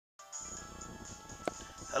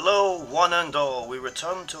Hello, one and all. We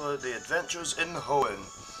return to the adventures in Hoenn.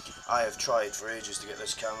 I have tried for ages to get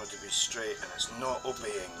this camera to be straight and it's not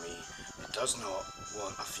obeying me. It does not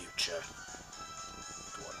want a future.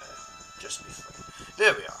 Go on there. Just be fine.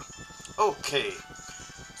 There we are. Okay.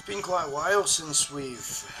 It's been quite a while since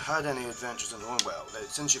we've had any adventures in Hoenn. Well,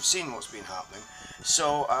 since you've seen what's been happening.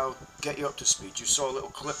 So I'll get you up to speed. You saw a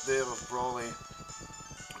little clip there of Brawley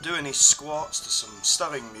doing his squats to some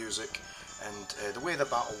stirring music, and the way the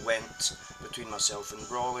battle went between myself and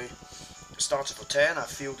Brawley. Starter for 10, I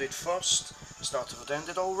fielded first. Starter for 10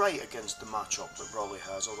 did alright against the matchup that Brawley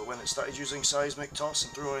has, although when it started using seismic toss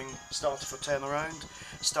and throwing starter for 10 around,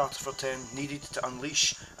 starter for 10 needed to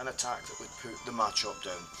unleash an attack that would put the matchup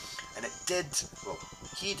down. And it did, well,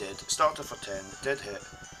 he did, starter for 10 did hit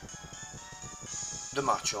the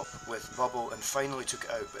matchup with Bubble and finally took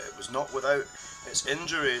it out, but it was not without its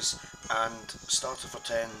injuries, and starter for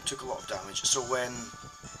 10 took a lot of damage. So when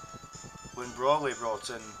Brawley brought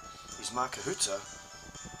in his Macahuta,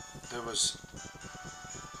 there was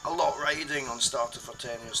a lot riding on starter for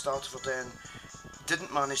 10. Starter for 10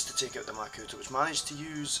 didn't manage to take out the Macahuta, which managed to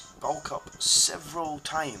use bulk up several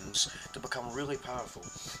times to become really powerful.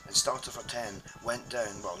 And starter for 10 went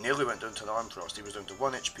down, well, nearly went down to an arm thrust. He was down to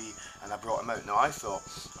 1 HP, and I brought him out. Now I thought,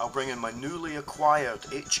 I'll bring in my newly acquired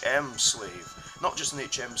HM slave. Not just an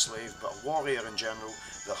HM slave, but a warrior in general,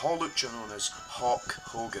 the Holucha known as Hawk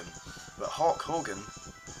Hogan. But Hawk Hogan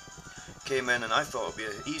came in, and I thought it would be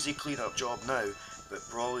an easy clean-up job now, but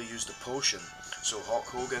Brawley used a potion. So Hawk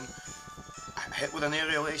Hogan hit with an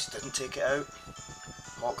aerial ace, didn't take it out.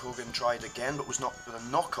 Hawk Hogan tried again, but was not with a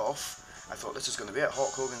knockoff. I thought this is going to be it,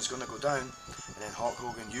 Hawk Hogan's going to go down, and then Hawk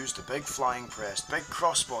Hogan used the big flying press, big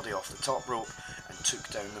crossbody off the top rope, and took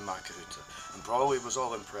down the Macahuta. And Brawley was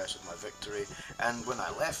all impressed with my victory, and when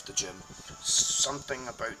I left the gym, something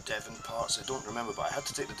about Devon Parts, I don't remember, but I had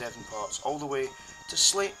to take the Devon Parts all the way to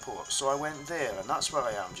Slateport, so I went there, and that's where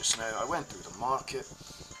I am just now. I went through the market,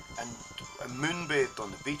 and I moonbathed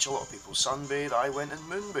on the beach. A lot of people sunbathe. I went and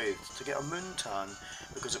moonbathed to get a moon tan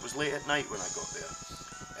because it was late at night when I got there.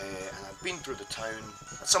 And I've been through the town,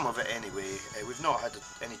 some of it anyway. We've not had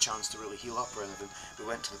any chance to really heal up or anything. We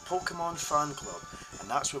went to the Pokemon fan club, and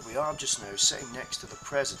that's where we are just now, sitting next to the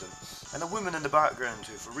president and a woman in the background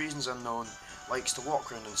who, for reasons unknown, likes to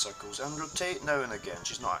walk around in circles and rotate now and again.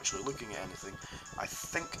 She's not actually looking at anything. I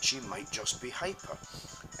think she might just be hyper.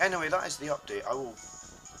 Anyway, that is the update. I will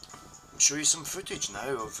show you some footage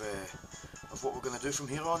now of what we're going to do from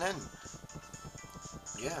here on in.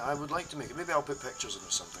 Yeah, I would like to make it. Maybe I'll put pictures in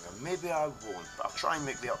or something, or maybe I won't, but I'll try and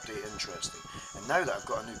make the update interesting. And now that I've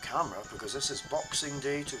got a new camera, because this is Boxing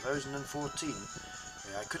Day 2014,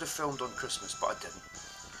 I could have filmed on Christmas, but I didn't.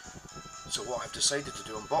 So what I've decided to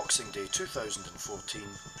do on Boxing Day 2014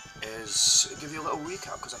 is give you a little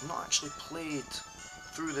recap, because I've not actually played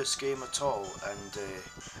through this game at all, and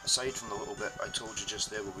aside from the little bit I told you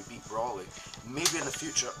just there where we beat Brawley, maybe in the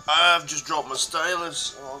future, I've just dropped my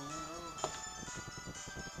stylus. Oh no.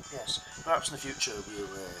 Yes, perhaps in the future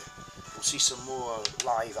we'll see some more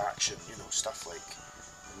live action, you know, stuff like,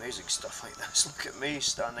 amazing stuff like this. Look at me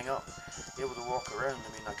standing up, able to walk around.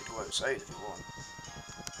 I mean, I could go outside if you want.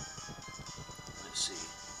 Let's see.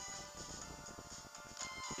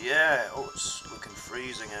 Yeah, oh, it's looking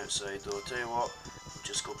freezing outside though. I'll tell you what, we'll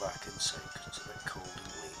just go back inside because it's a bit cold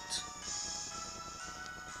and late.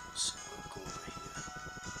 So we'll go over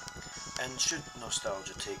here. And should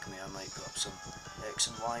nostalgia take me, I might put up some X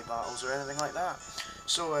and Y battles or anything like that.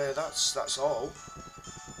 So that's all.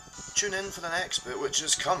 Tune in for the next bit, which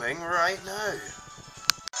is coming right now.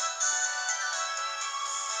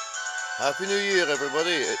 Happy New Year,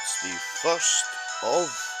 everybody. It's the 1st of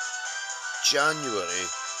January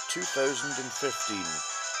 2015,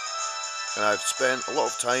 and I've spent a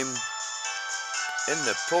lot of time in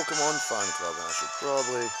the Pokemon fan club, and I should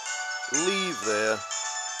probably leave there.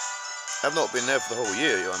 I've not been there for the whole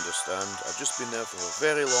year, you understand. I've just been there for a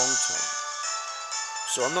very long time.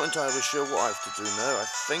 So I'm not entirely sure what I have to do now.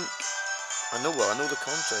 I know the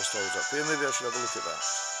contest hall's up here. Maybe I should have a look at that.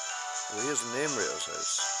 Well, here's the name rater's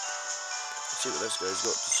house. Let's see what this guy's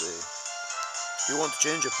got to say. If you want to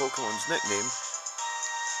change your Pokemon's nickname,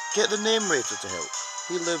 get the name rater to help.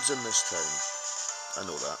 He lives in this town. I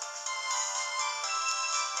know that.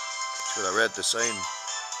 Because I read the sign.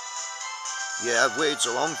 Yeah, I've waited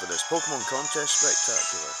so long for this. Pokemon Contest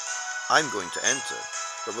Spectacular. I'm going to enter.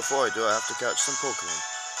 But before I do, I have to catch some Pokemon.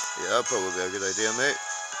 Yeah, probably a good idea, mate.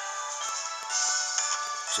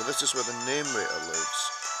 So this is where the name rater lives.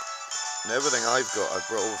 And everything I've got, I've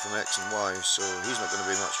brought over from X and Y, so he's not going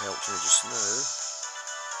to be much help to me just now.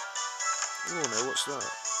 Oh no, what's that?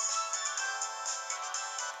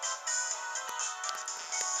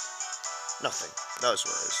 Nothing. That's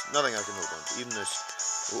what it is. Nothing I can hold on to. Even this.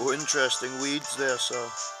 Oh, interesting weeds there, sir.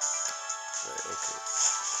 Right, okay.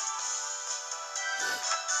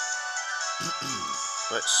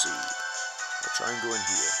 Let's see. I'll try and go in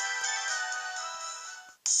here.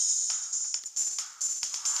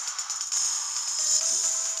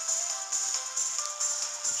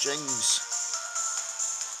 Jings.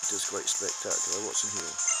 It is quite spectacular. What's in here?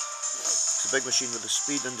 It's a big machine with a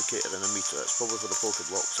speed indicator and a meter. It's probably for the pocket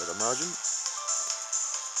blocks, I'd imagine.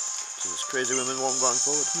 So this crazy woman walking back and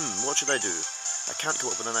forward. What should I do? I can't come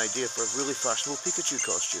up with an idea for a really fashionable Pikachu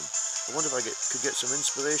costume. I wonder if I could get some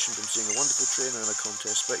inspiration from seeing a wonderful trainer in a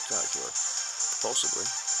contest spectacular. Possibly.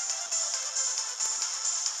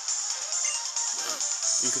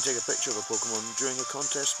 You can take a picture of a Pokemon during a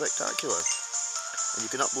contest spectacular. And you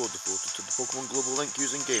can upload the photo to the Pokemon Global link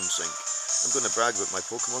using GameSync. I'm going to brag about my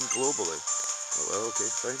Pokemon globally. Oh well, okay,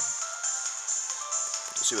 fine.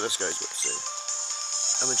 Let's see what this guy's got to say.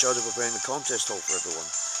 I'm in charge of preparing the contest hall for everyone.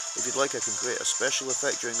 If you'd like, I can create a special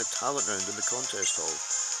effect during the talent round in the contest hall.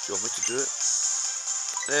 Do you want me to do it?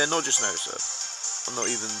 Not just now, sir. I'm not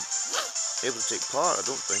even able to take part, I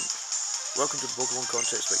don't think. Welcome to the Pokemon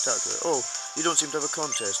Contest Spectacular. Oh, you don't seem to have a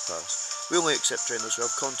contest pass. We only accept trainers who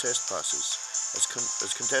have contest passes as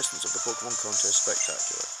contestants of the Pokemon Contest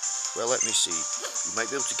Spectacular. Well, let me see. You might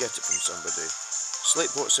be able to get it from somebody.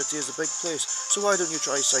 Slateport City is a big place, so why don't you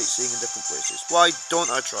try sightseeing in different places? Why don't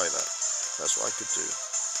I try that? That's what I could do.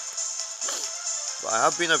 But I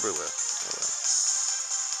have been everywhere. Oh well.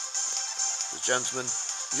 The gentleman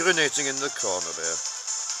urinating in the corner there.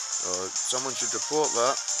 Oh, someone should report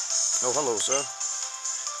that. Oh, hello, sir.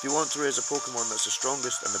 If you want to raise a Pokemon that's the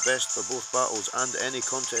strongest and the best for both battles and any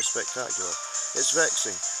contest spectacular, it's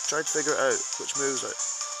vexing. Try to figure out which moves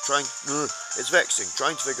it's vexing.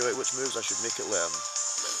 Trying to figure out which moves I should make it learn.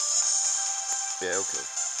 Yeah, okay.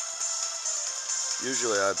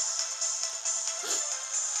 Usually I've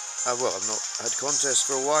not had contests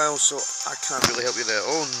for a while, so I can't really help you there.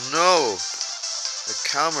 Oh no! The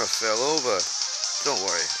camera fell over. Don't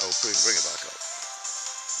worry, I'll bring it back up.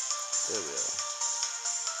 There we are.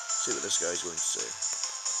 See what this guy's going to say.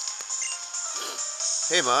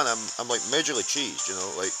 Hey man, I'm like majorly cheesed, you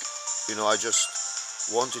know, like, you know, I just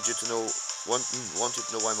wanted you to know, wanted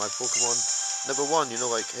to know why my Pokemon never won, you know,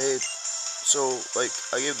 like, hey, so, like,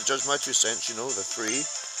 I gave the judge my 2 cents, you know, the 3,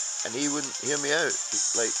 and he wouldn't hear me out.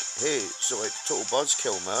 Like, hey, so, like, total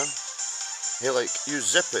buzzkill, man. Hey, like, you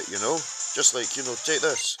zip it, you know, just like, you know, take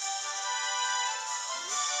this.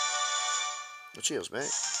 Well, cheers,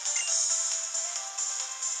 mate.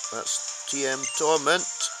 That's TM Torment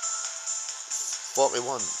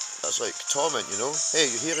 41. That's like Torment, you know.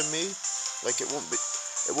 Hey, you hearing me? Like it won't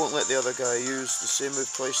let the other guy use the same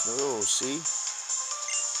move twice in a row, see?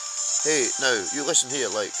 Hey, now, you listen here,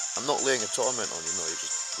 like, I'm not laying a Torment on you, no, you're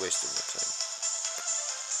just wasting my time.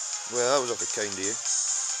 Well, that was awfully kind of you.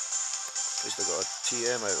 At least I got a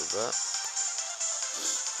TM out of that.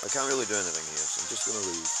 I can't really do anything here, so I'm just gonna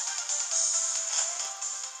leave.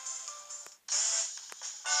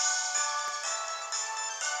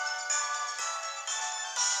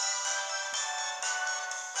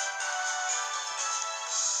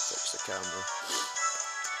 Fix the camera.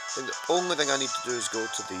 I think the only thing I need to do is go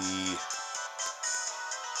to the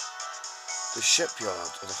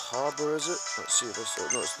shipyard, or the harbour, is it? Let's see if this,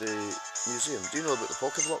 no, it's the museum. Do you know about the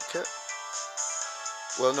Pokeblock kit?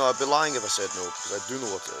 Well, no, I'd be lying if I said no, because I do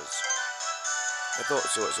know what it is. I thought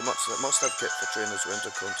so. It's a must-have kit for trainers who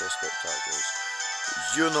enter contest spectaculars.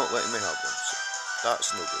 You're not letting me have one, so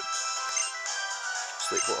that's no good.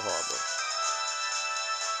 Slateport Harbour.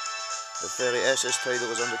 The ferry SS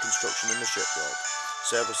Tidal is under construction in the shipyard.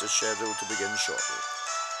 Service is scheduled to begin shortly.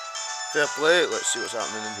 Fair play, let's see what's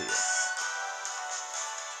happening in here.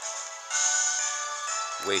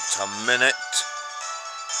 Wait a minute.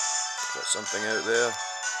 Got something out there?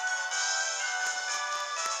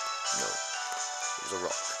 No. It was a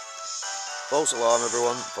rock. False alarm,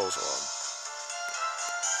 everyone. False alarm.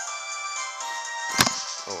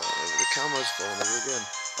 Oh, the camera's falling over again.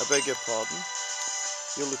 I beg your pardon.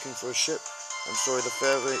 You're looking for a ship? I'm sorry, the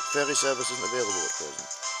ferry service isn't available at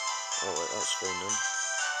present. Alright, that's fine then.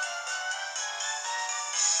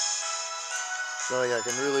 Nothing I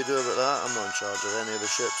can really do about that. I'm not in charge of any of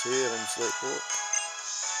the ships here in Slateport.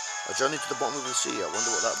 A journey to the bottom of the sea, I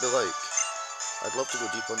wonder what that'd be like. I'd love to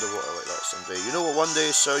go deep underwater like that someday. You know what, one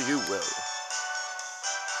day, sir, you will.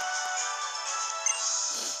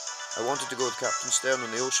 I wanted to go with Captain Stern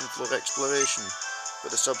on the ocean floor exploration,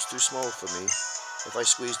 but the sub's too small for me. If I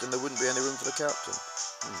squeezed in, there wouldn't be any room for the captain.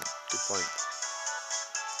 Good point.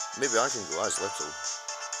 Maybe I can go as little.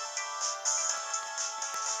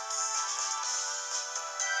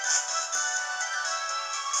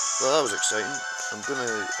 Well, that was exciting. I'm going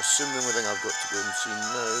to assume the only thing I've got to go and see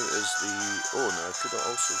now is the... Oh, no, I could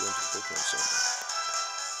also go into the Pokemon Center.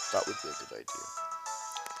 That would be a good idea.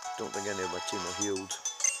 Don't think any of my team are healed.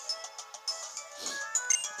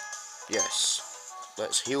 Yes,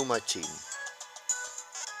 let's heal my team.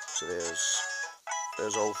 So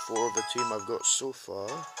there's all 4 of the team I've got so far.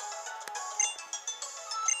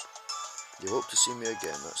 You hope to see me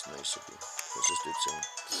again, that's nice of you. What's this dude saying?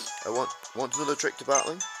 I want to know the trick to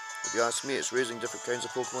battling? If you ask me, it's raising different kinds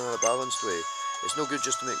of Pokemon in a balanced way. It's no good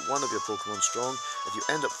just to make one of your Pokemon strong. If you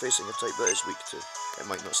end up facing a type that it's weak to, it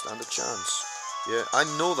might not stand a chance. Yeah, I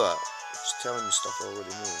know that. It's telling me stuff I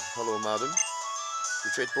already know. Hello, madam.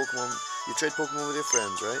 You trade Pokemon with your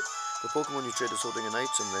friends, right? The Pokemon you trade is holding an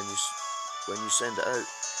item, then when you send it out,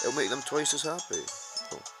 it'll make them twice as happy.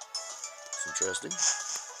 Oh, it's interesting.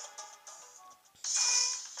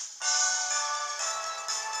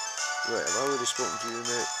 Right, have I already spoken to you,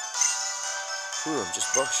 mate? Ooh, I'm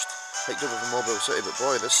just bushed. Hiked over from Mobile City, but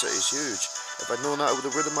boy, this city's huge. If I'd known that, I would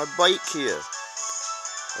have ridden my bike here.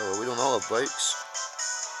 Oh, well, we don't all have bikes.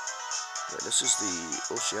 Right, this is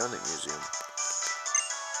the Oceanic Museum.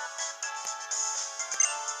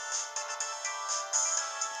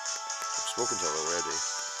 I've spoken to her already.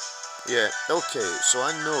 Yeah, okay, so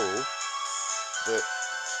I know that...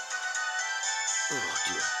 Oh,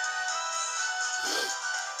 dear.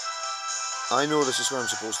 I know this is where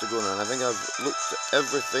I'm supposed to go now, and I think I've looked at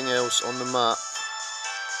everything else on the map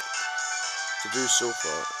to do so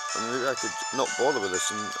far. I mean, maybe I could not bother with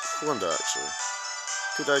this, and I wonder actually,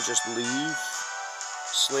 could I just leave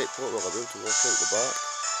Slateport? Will I be able to walk out the back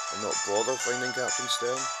and not bother finding Captain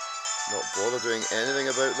Stern? Not bother doing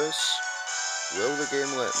anything about this? Will the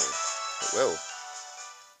game let me? It will.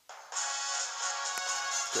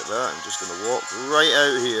 Look at that, I'm just going to walk right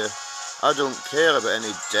out here. I don't care about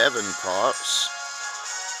any Devon parts.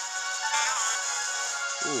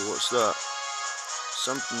 Oh, what's that?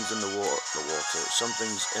 Something's in the water.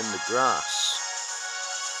 Something's in the grass.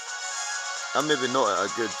 I'm maybe not at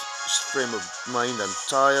a good frame of mind. I'm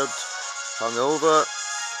tired, hungover,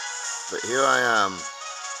 but here I am,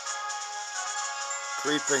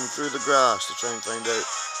 creeping through the grass to try and find out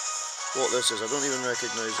what this is. I don't even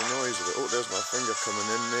recognise the noise of it. Oh, there's my finger coming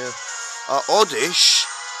in there. Oddish!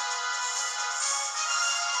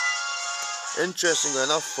 Interestingly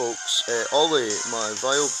enough, folks, Ollie, my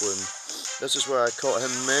Vileplume, this is where I caught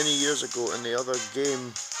him many years ago in the other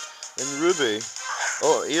game in Ruby.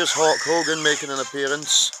 Oh, here's Hawk Hogan making an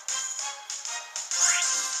appearance.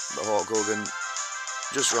 But Hawk Hogan,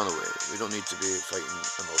 just run away. We don't need to be fighting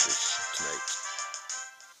an Oddish tonight.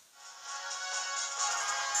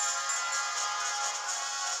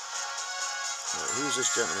 Right, who's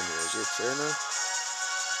this gentleman here? Is he a trainer?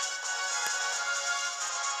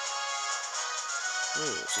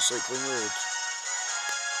 Oh, it's a cycling road.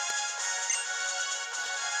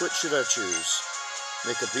 Which should I choose?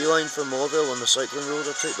 Make a beeline for Mauville on the cycling road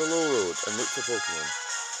or take the low road and look for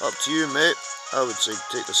Pokemon? Up to you, mate. I would say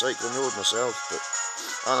take the cycling road myself, but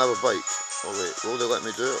I don't have a bike. Oh wait, will they let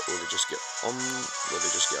me do it? Will they just get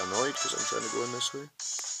annoyed because I'm trying to go in this way?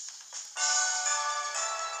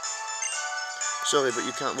 Sorry, but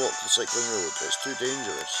you can't walk the cycling road. It's too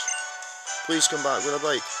dangerous. Please come back with a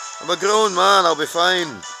bike. I'm a grown man, I'll be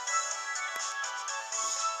fine.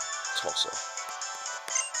 Tosser.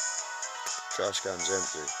 Trash can's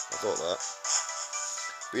empty. I thought that.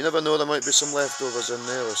 But you never know, there might be some leftovers in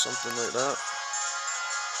there or something like that.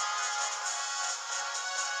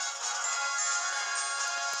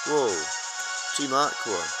 Whoa. Team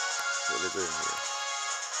Aqua. What are they doing here?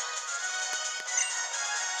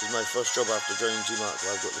 This is my first job after joining Team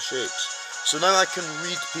Aqua. I've got the shakes. So now I can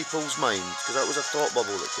read people's minds, because that was a thought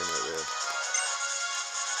bubble that came out there.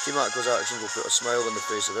 Team Aqua's actions will put a smile on the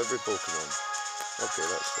face of every Pokemon. Okay,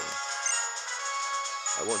 that's fine.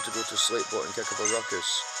 I want to go to Slateport and kick up a ruckus.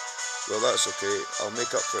 Well, that's okay. I'll make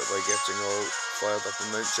up for it by getting all fired up in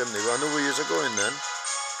Mount Chimney. Well, I know where you're going then.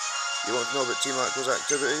 You want to know about Team Aqua's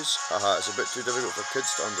activities? Haha, it's a bit too difficult for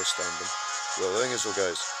kids to understand them. Well, the thing is though,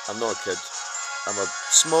 guys, I'm not a kid. I'm a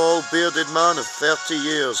small, bearded man of 30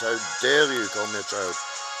 years. How dare you call me a child?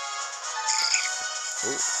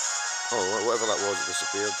 Oh, whatever that was, it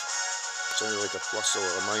disappeared. It sounded like a Plusle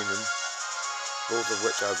or a Minun, both of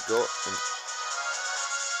which I've got in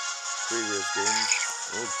previous games.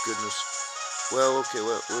 Oh, goodness. Well, okay,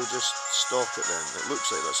 we'll just stalk it then. It looks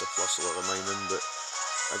like that's a Plusle or a Minun, but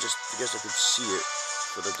I guess I could see it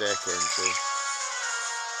for the deck entry.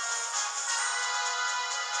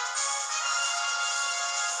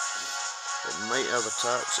 It might have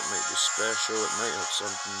attacks, it might be special, it might have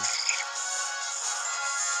something.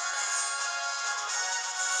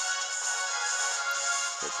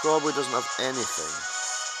 probably doesn't have anything.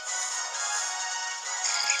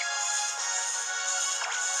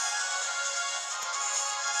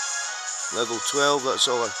 Level 12, that's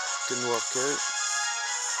all I can work out.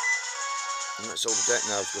 And that's all the deck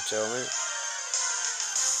navs will tell me.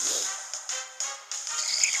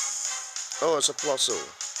 Oh, it's a Plusle.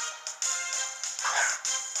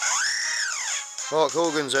 Hulk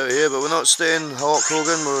Hogan's out here, but we're not staying Hulk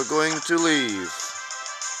Hogan, we're going to leave.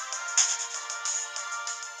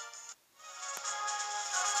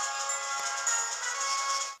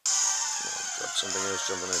 Oh god, something else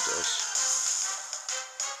jumping out at us.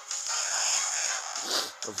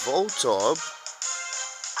 A Voltorb?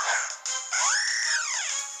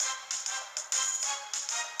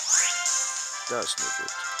 That's no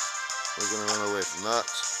good. We're going to run away from that.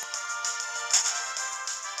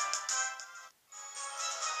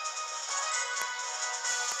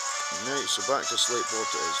 Right, so back to Slate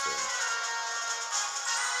Port it is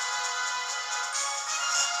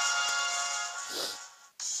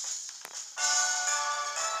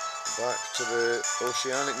then. Back to the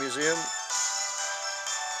Oceanic Museum.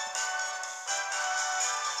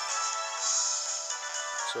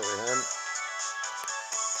 Sorry, Hoenn.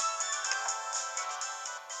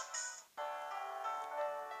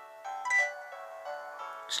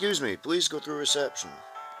 Excuse me, please go through reception.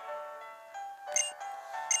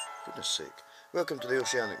 Goodness sake. Welcome to the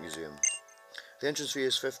Oceanic Museum. The entrance fee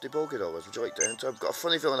is $50 Pokédollars. Would you like to enter? I've got a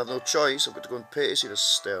funny feeling I've no choice. I've got to go and pay to see this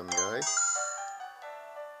stern guy.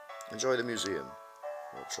 Enjoy the museum.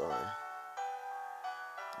 I'll try.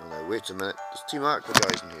 Oh no, wait a minute. There's Team Aqua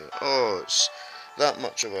guys in here. Oh, it's that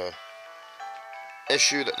much of a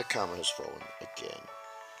issue that the camera has fallen again.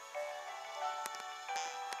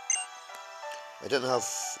 I didn't have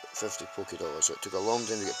 50 Pokédollars, so it took a long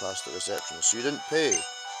time to get past the receptionist. So you didn't pay?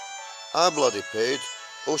 I bloody paid.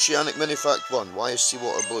 Oceanic Mini Fact 1. Why is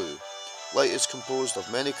seawater blue? Light is composed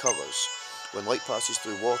of many colours. When light passes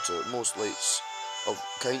through water, most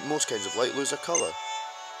kinds of light lose their colour.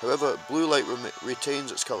 However, blue light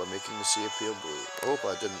retains its colour, making the sea appear blue. I hope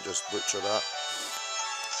I didn't just butcher that.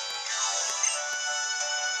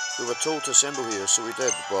 We were told to assemble here, so we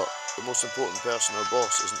did, but the most important person, our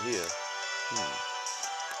boss, isn't here.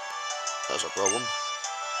 That's a problem.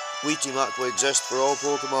 We Team Aqua exist for all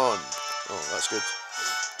Pokemon. Oh, that's good.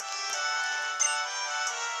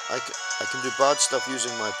 I can do bad stuff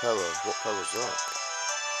using my power. What power is that?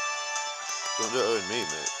 Don't do it around me,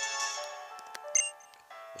 mate.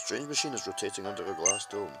 A strange machine is rotating under a glass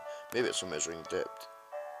dome. Maybe it's for measuring depth.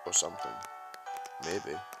 Or something.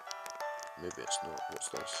 Maybe. Maybe it's not. What's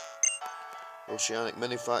this? Oceanic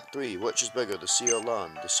Mini Fact 3. Which is bigger, the sea or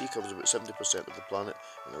land? The sea covers about 70% of the planet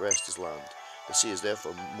and the rest is land. The sea is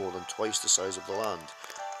therefore more than twice the size of the land.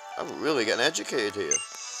 I'm really getting educated here.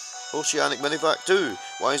 Oceanic Mini Fact 2.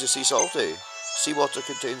 Why is the sea salty? Seawater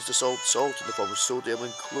contains dissolved salt in the form of sodium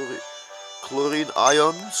and chlorine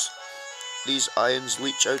ions. These ions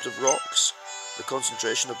leach out of rocks. The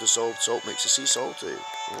concentration of dissolved salt makes the sea salty.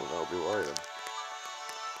 Oh, that'll be why then.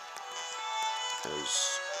 I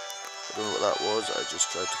don't know what that was, I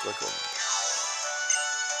just tried to click on it.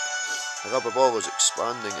 A rubber ball is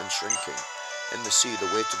expanding and shrinking. In the sea,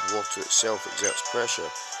 the weight of water itself exerts pressure.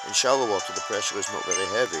 In shallow water, the pressure is not very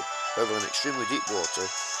heavy. However, in extremely deep water,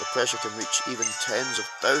 the pressure can reach even tens of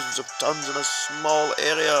thousands of tons in a small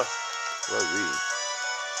area. Wowee.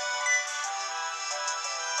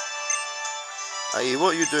 Aye,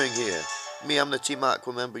 what are you doing here? Me, I'm the Team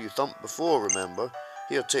Aqua member you thumped before, remember?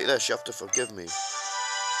 Here, take this, you have to forgive me.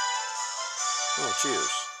 Oh,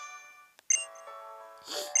 cheers.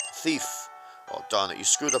 Thief. Oh, darn it, you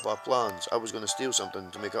screwed up our plans. I was going to steal something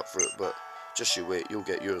to make up for it, but just you wait, you'll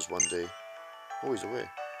get yours one day. Oh, he's away.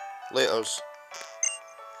 Laters.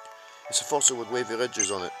 It's a fossil with wavy ridges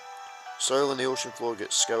on it. Soil on the ocean floor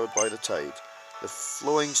gets scoured by the tide. The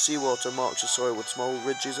flowing seawater marks the soil with small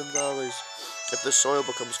ridges and valleys. If the soil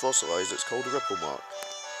becomes fossilised, it's called a ripple mark.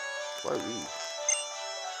 Wowee.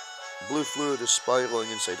 Blue fluid is spiralling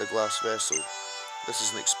inside a glass vessel. This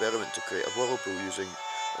is an experiment to create a whirlpool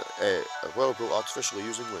artificially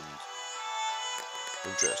using wind.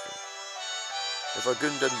 Interesting. If our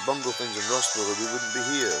goon didn't bungle things in Rustboro, we wouldn't be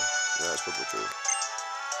here. Yeah, that's probably true.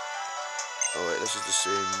 Alright, this is the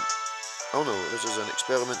same. Oh no, this is an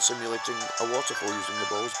experiment simulating a waterfall using the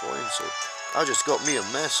ball's buoyancy. I just got me a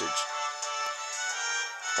message.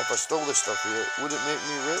 If I stole this stuff here, would it make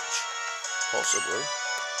me rich? Possibly.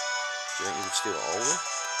 Do you think you could steal it all though?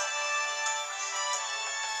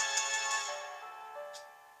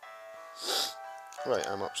 Right,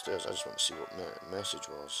 I'm upstairs. I just want to see what the message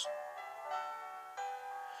was.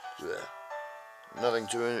 Yeah. Nothing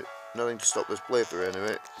to Nothing to stop this playthrough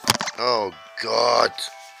anyway. Oh God!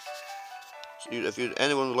 So if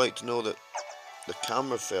anyone would like to know that the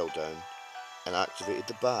camera fell down and activated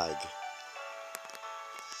the bag.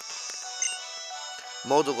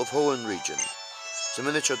 Model of Hoenn region. It's a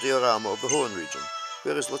miniature diorama of the Hoenn region.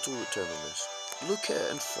 Where is little return on this? Look at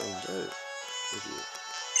it and find out. Idiot.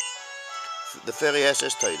 The ferry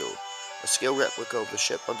SS Tidal. A scale replica of the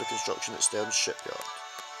ship under construction at Stern's shipyard.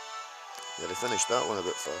 Yeah, they finished that one a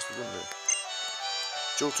bit faster, didn't they?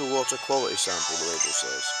 Total water quality sample, the label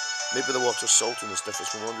says. Maybe the water saltiness differs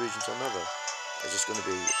from one region to another. Is this going to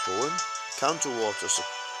be Hoenn? Counter water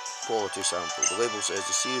quality sample. The label says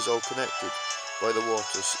the sea is all connected by the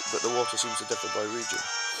waters, but the water seems to differ by region.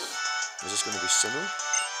 Is this going to be Sinnoh?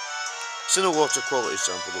 Sinnoh water quality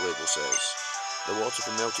sample, the label says. The water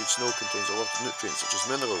from melted snow contains a lot of nutrients, such as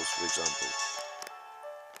minerals, for example.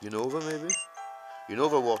 Unova, maybe?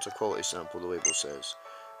 Unova water quality sample, the label says.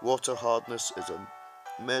 Water hardness is a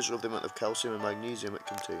measure of the amount of calcium and magnesium it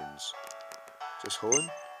contains. Is this Hoenn?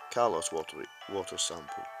 Kalos water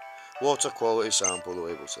sample. Water quality sample, the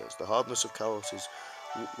label says. The hardness of Kalos'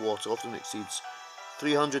 water often exceeds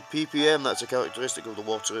 300 ppm. That's a characteristic of the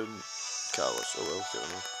water in Kalos. Oh well, fair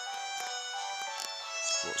enough.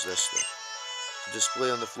 What's this then? To display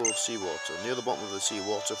on the flow of seawater. Near the bottom of the sea,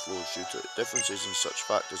 water flows due to differences in such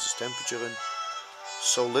factors as temperature and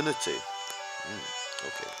salinity.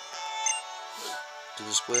 Okay. To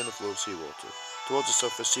display on the flow of seawater. Towards the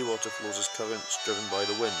surface, seawater flows as currents driven by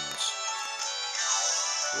the winds.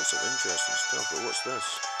 Lots of interesting stuff, but what's this?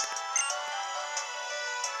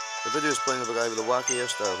 The video is playing of a guy with a wacky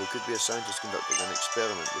hairstyle who could be a scientist conducting an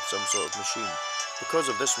experiment with some sort of machine. Because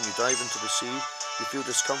of this, when you dive into the sea, you feel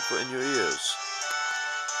discomfort in your ears.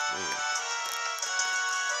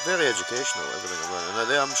 Very educational, everything around. Now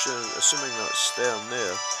there, I'm assuming that's Stern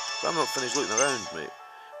there, but I'm not finished looking around, mate.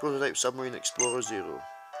 Prototype Submarine Explorer 0.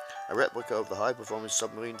 A replica of the high-performance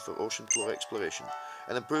submarine for ocean floor exploration.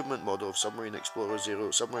 An improvement model of Submarine Explorer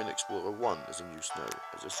 0, Submarine Explorer 1 is in use now.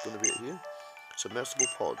 Is this going to be it here? Submersible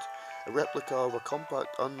pod. A replica of a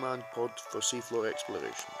compact unmanned pod for seafloor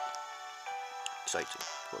exploration. Exciting.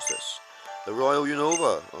 What's this? The Royal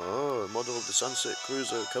Unova. Oh, a model of the Sunset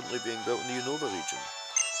Cruiser currently being built in the Unova region.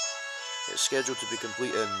 It's scheduled to be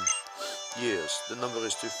complete in years. The number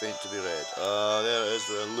is too faint to be read. There it is.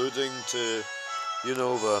 They're alluding to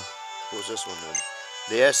Unova. What's this one then?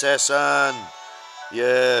 The SSN.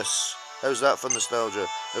 Yes. How's that for nostalgia?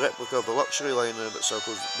 A replica of the luxury liner that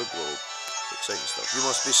circles the globe. Exciting stuff. You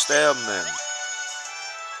must be Stern then.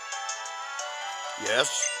 Yes.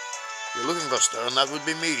 You're looking for Stern, that would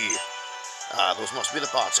be me. Those must be the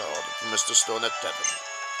parts I ordered from Mr. Stone at Devon.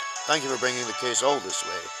 Thank you for bringing the case all this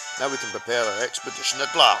way. Now we can prepare our expedition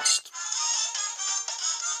at last.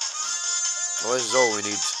 Well, this is all we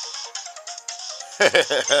need.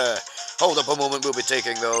 Hold up a moment, we'll be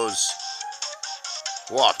taking those.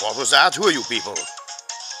 What was that? Who are you people?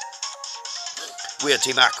 We're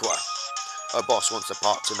Team Aqua. Our boss wants the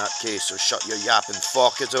parts in that case, so shut your yap and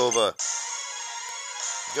fork it over.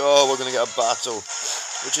 Oh, we're going to get a battle,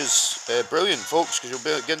 which is brilliant, folks, because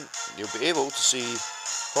you'll be able to see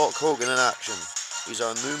Hawk Hogan in action. He's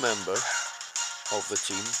our new member of the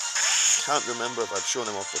team. Can't remember if I've shown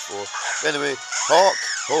him off before. But anyway, Hawk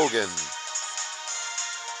Hogan.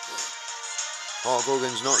 Hawk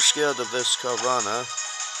Hogan's not scared of this Carvana.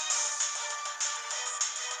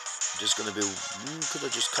 Just going to be... could I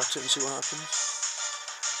just cut it and see what happens?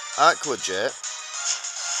 Aquajet.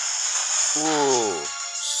 Whoa.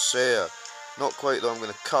 Say, not quite though, I'm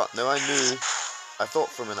going to cut. Now I thought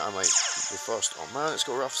for a minute I might go first. Oh man, it's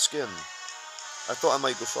got rough skin. I thought I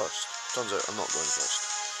might go first. Turns out I'm not going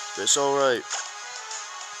first. But it's alright.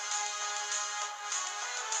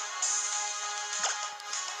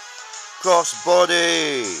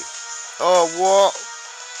 Crossbody! Oh, what?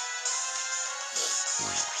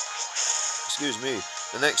 Excuse me.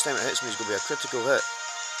 The next time it hits me is going to be a critical hit.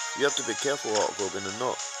 You have to be careful, Hawk Hogan, and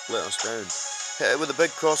not let us down. Hit it with a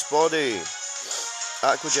big crossbody.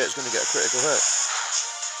 Aquajet's going to get a critical hit.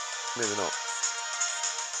 Maybe not.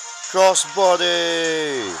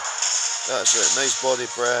 Crossbody! That's it. Nice body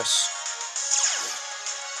press.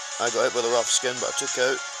 I got hit with a rough skin, but I took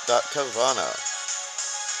out that Carvana.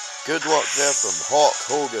 Good work there from Hawk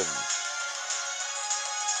Hogan.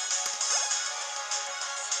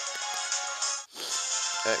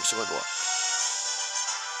 Excellent work.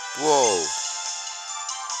 Whoa.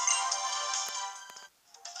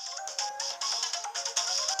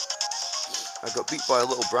 I got beat by a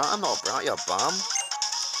little brat. I'm not a brat, you bam.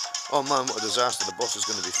 Oh man, what a disaster. The boss is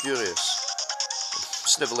going to be furious.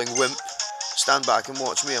 Snivelling wimp. Stand back and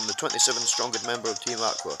watch me. I'm the 27th strongest member of Team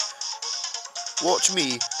Aqua. Watch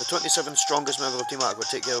me, the 27th strongest member of Team Aqua,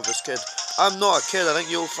 take care of this kid. I'm not a kid. I think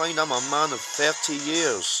you'll find I'm a man of 30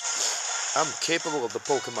 years. I'm capable of the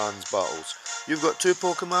Pokemon's battles. You've got 2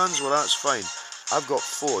 Pokemons? Well, that's fine. I've got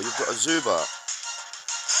 4. You've got a Zubat.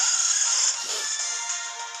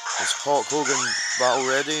 Is Hulk Hogan battle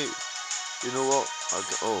ready? You know what?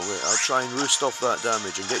 I'll try and roost off that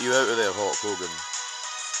damage and get you out of there, Hulk Hogan.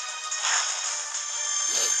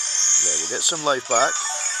 There, we'll get some life back.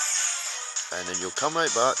 And then you'll come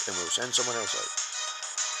right back and we'll send someone else out.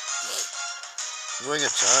 Wing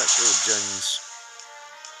attack, little Jings.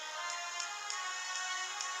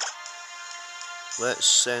 Let's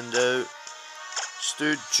send out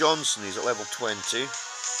Stu Johnson, he's at level 20.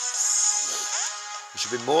 He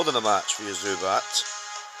should be more than a match for your Zubat.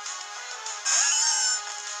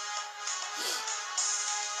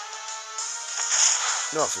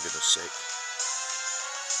 No, for goodness sake.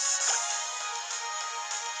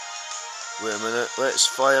 Wait a minute, let's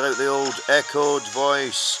fire out the old echoed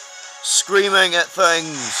voice, screaming at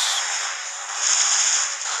things.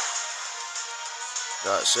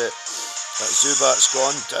 That's it. That Zubat's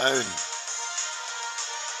gone down.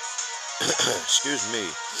 Excuse me.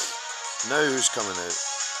 Now who's coming out?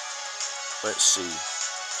 Let's see.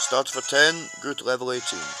 Started for 10, grew to level 18.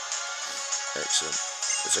 Excellent.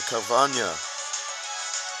 It's a Carvania.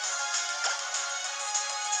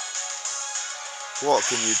 What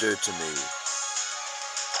can you do to me?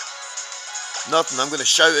 Nothing, I'm going to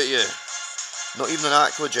shout at you. Not even an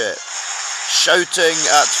Aqua Jet. Shouting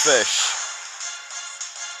at fish.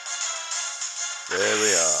 There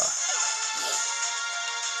we are.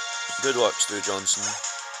 Good work, Stu Johnson.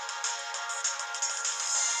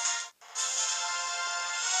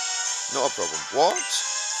 Not a problem. What?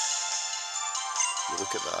 You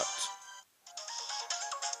look at that.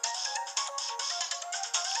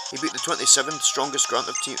 He beat the 27th strongest grunt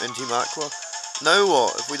of in Team Aqua. Now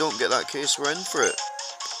what? If we don't get that case, we're in for it.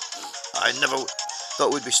 I never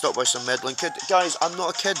thought we'd be stopped by some meddling kid. Guys, I'm not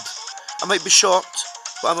a kid. I might be short,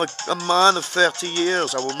 but I'm a man of 30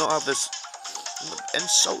 years. I will not have this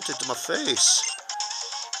insulted to my face.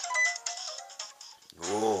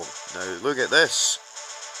 Oh, now look at this.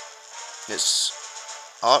 It's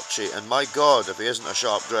Archie, and my god, if he isn't a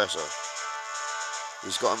sharp dresser.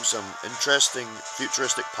 He's got him some interesting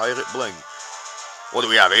futuristic pirate bling. What do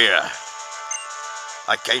we have here?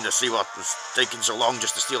 I came to see what was taking so long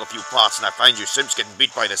just to steal a few parts, and I find you simps getting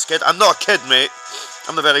beat by this kid. I'm not a kid, mate.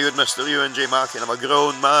 I'm the very good Mr. Euan G Mackie, and I'm a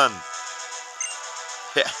grown man.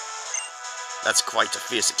 Yeah, that's quite a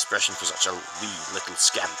fierce expression for such a wee little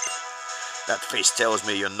scamp. That face tells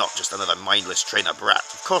me you're not just another mindless trainer brat.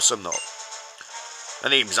 Of course I'm not. The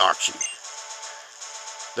name's Archie.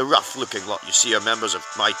 The rough-looking lot you see are members of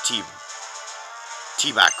my team,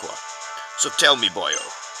 Team Aqua. So tell me, boyo,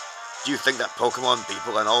 do you think that Pokemon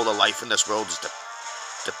people and all the life in this world is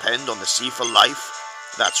depend on the sea for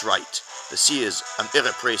life? That's right. The sea is an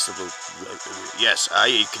irreplaceable... Yes,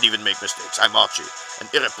 I can even make mistakes. I'm Archie. An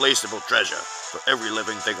irreplaceable treasure for every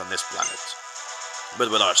living thing on this planet. But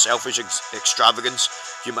with our selfish extravagance,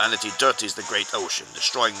 humanity dirties the great ocean,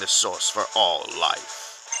 destroying the source for all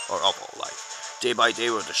life. Or of all life. Day by day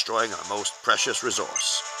we're destroying our most precious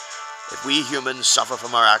resource. If we humans suffer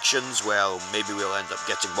from our actions, well, maybe we'll end up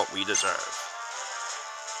getting what we deserve.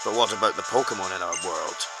 But what about the Pokemon in our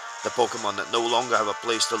world? The Pokemon that no longer have a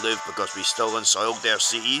place to live because we still unsoiled their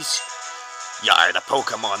seas? Yeah, the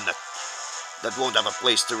Pokemon that won't have a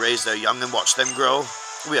place to raise their young and watch them grow?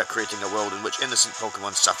 We are creating a world in which innocent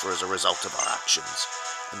Pokemon suffer as a result of our actions.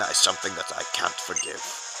 And that is something that I can't forgive.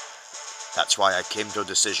 That's why I came to a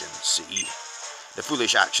decision, see? The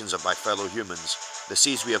foolish actions of my fellow humans, the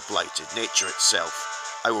seas we have blighted, nature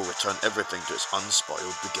itself, I will return everything to its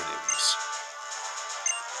unspoiled beginnings.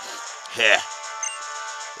 Heh.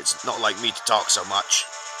 It's not like me to talk so much.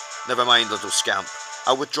 Never mind, little scamp.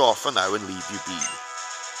 I'll withdraw for now and leave you be.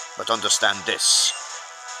 But understand this.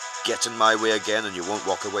 Get in my way again and you won't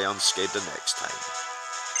walk away unscathed the next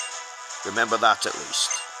time. Remember that at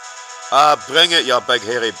least. Ah, bring it, you big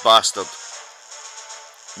hairy bastard.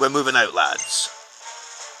 We're moving out, lads.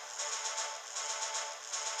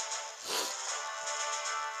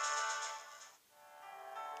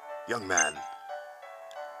 Young man.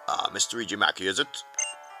 Ah, Mr. E.G. Mackie, is it?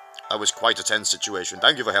 That was quite a tense situation.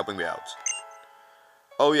 Thank you for helping me out.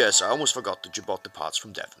 Oh yes, I almost forgot that you bought the parts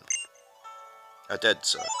from Devon. I did,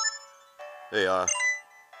 sir. There you are.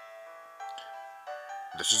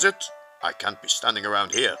 This is it. I can't be standing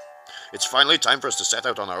around here. It's finally time for us to set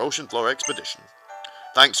out on our ocean floor expedition.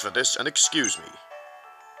 Thanks for this, and excuse me.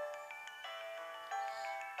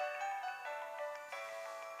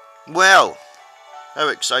 Well, How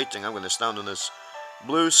exciting. I'm going to stand on this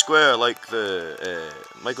blue square like the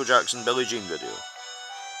Michael Jackson Billie Jean video.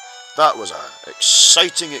 That was an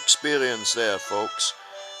exciting experience there, folks.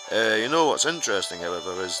 You know what's interesting,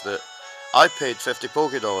 however, is that I paid 50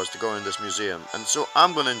 Poké Dollars to go in this museum, and so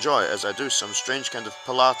I'm going to enjoy it as I do some strange kind of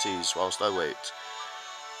Pilates whilst I wait.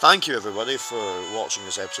 Thank you everybody for watching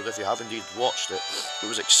this episode. If you have indeed watched it, it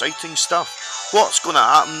was exciting stuff. What's going to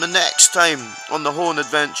happen the next time on the Hoenn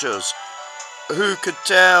Adventures? Who could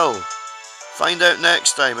tell? Find out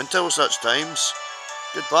next time. Until such times,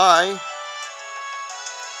 goodbye.